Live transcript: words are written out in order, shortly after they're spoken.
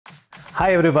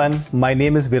Hi everyone, my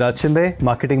name is Viraj,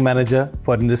 Marketing Manager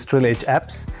for Industrial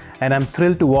Apps, and I'm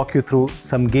thrilled to walk you through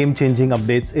some game-changing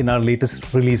updates in our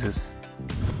latest releases.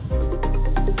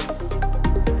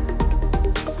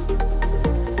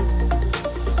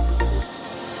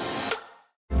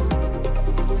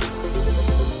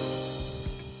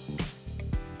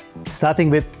 Starting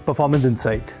with Performance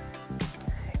Insight.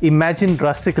 Imagine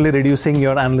drastically reducing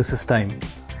your analysis time.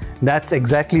 That's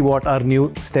exactly what our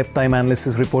new Step Time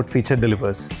Analysis report feature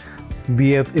delivers. We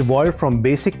have evolved from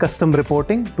basic custom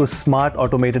reporting to smart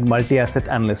automated multi-asset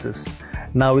analysis.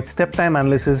 Now with Step Time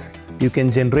Analysis, you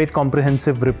can generate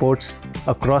comprehensive reports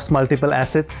across multiple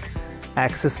assets,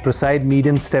 access precise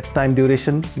median step time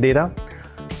duration data,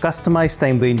 customize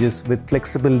time ranges with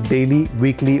flexible daily,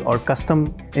 weekly, or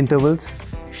custom intervals,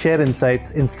 share insights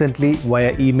instantly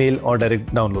via email or direct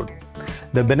download.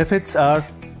 The benefits are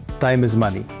time is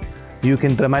money. You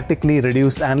can dramatically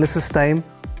reduce analysis time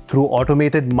through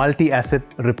automated multi-asset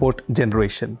report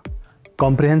generation.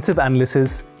 Comprehensive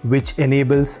analysis, which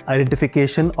enables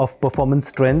identification of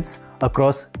performance trends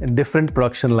across different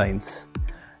production lines.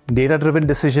 Data-driven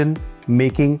decision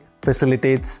making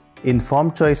facilitates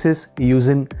informed choices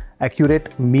using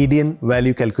accurate median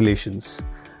value calculations.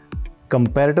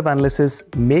 Comparative analysis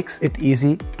makes it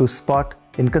easy to spot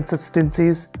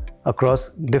inconsistencies across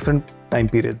different time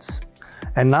periods.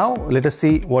 And now let us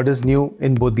see what is new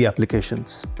in both the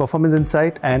applications, Performance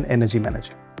Insight and Energy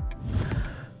Manager.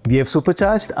 We have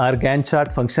supercharged our Gantt chart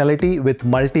functionality with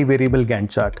multi-variable Gantt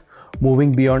chart.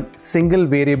 Moving beyond single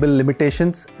variable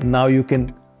limitations, now you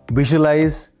can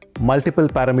visualize multiple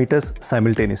parameters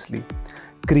simultaneously,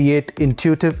 create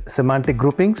intuitive semantic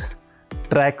groupings,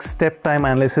 track step time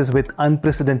analysis with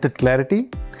unprecedented clarity,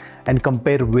 and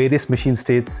compare various machine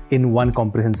states in one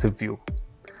comprehensive view.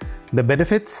 The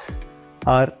benefits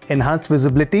are enhanced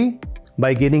visibility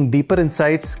by gaining deeper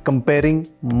insights, comparing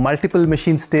multiple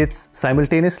machine states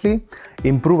simultaneously,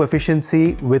 improve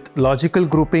efficiency with logical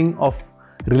grouping of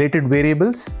related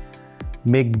variables,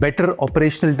 make better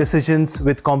operational decisions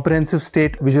with comprehensive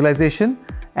state visualization,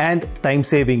 and time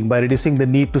saving by reducing the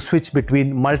need to switch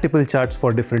between multiple charts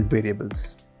for different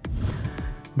variables.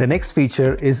 The next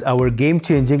feature is our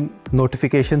game-changing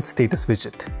notification status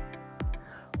widget.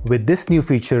 With this new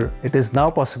feature, it is now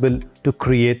possible to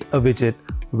create a widget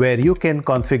where you can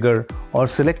configure or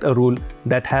select a rule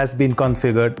that has been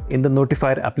configured in the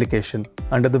notifier application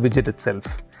under the widget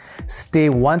itself. Stay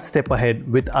one step ahead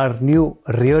with our new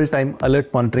real-time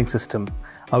alert monitoring system,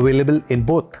 available in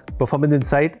both Performance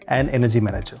Insight and Energy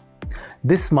Manager.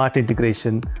 This smart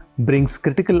integration brings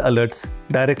critical alerts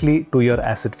directly to your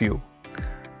asset view,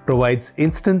 provides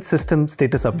instant system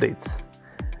status updates,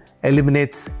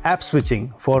 eliminates app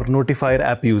switching for notifier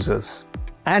app users,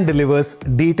 and delivers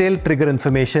detailed trigger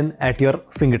information at your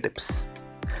fingertips.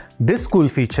 This cool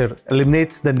feature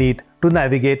eliminates the need to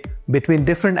navigate between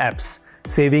different apps,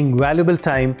 saving valuable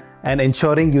time and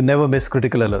ensuring you never miss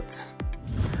critical alerts.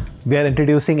 We are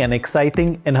introducing an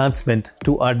exciting enhancement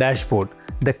to our dashboard,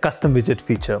 the Custom Widget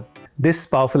feature. This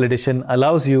powerful addition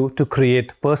allows you to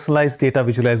create personalized data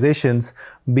visualizations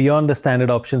beyond the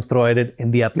standard options provided in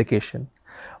the application.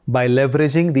 By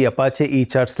leveraging the Apache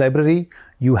eCharts library,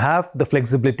 you have the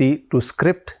flexibility to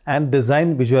script and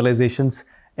design visualizations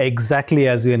exactly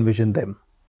as you envision them.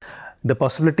 The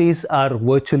possibilities are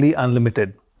virtually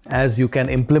unlimited, as you can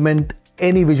implement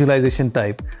any visualization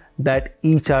type that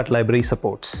eChart library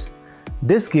supports.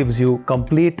 This gives you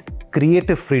complete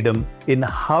creative freedom in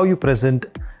how you present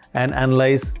and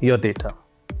analyze your data.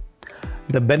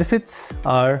 The benefits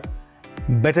are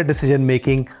better decision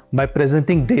making by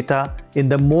presenting data in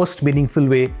the most meaningful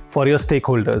way for your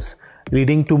stakeholders,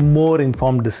 leading to more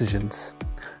informed decisions.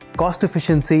 Cost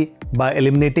efficiency by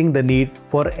eliminating the need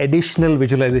for additional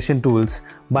visualization tools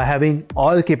by having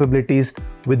all capabilities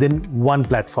within one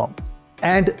platform.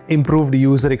 And improved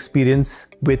user experience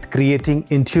with creating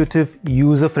intuitive,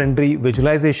 user-friendly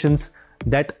visualizations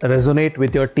that resonate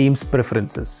with your team's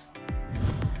preferences.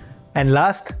 And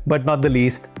last but not the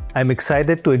least, I'm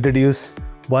excited to introduce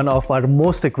one of our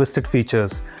most requested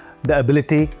features, the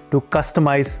ability to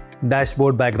customize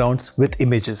dashboard backgrounds with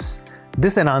images.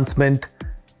 This enhancement,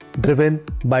 driven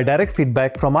by direct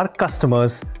feedback from our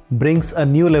customers, brings a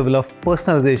new level of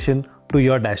personalization to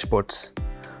your dashboards.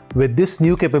 With this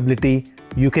new capability,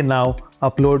 you can now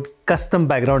upload custom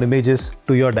background images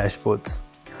to your dashboards.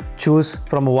 Choose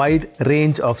from a wide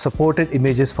range of supported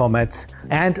images formats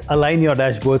and align your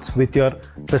dashboards with your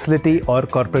facility or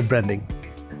corporate branding.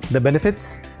 The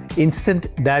benefits: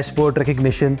 instant dashboard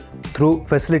recognition through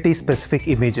facility-specific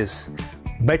images,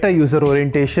 better user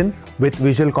orientation with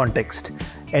visual context,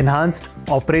 enhanced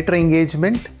operator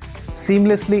engagement,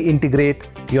 seamlessly integrate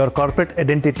your corporate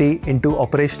identity into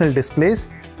operational displays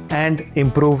and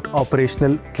improved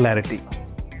operational clarity.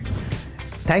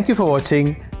 Thank you for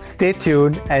watching. Stay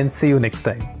tuned and see you next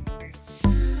time.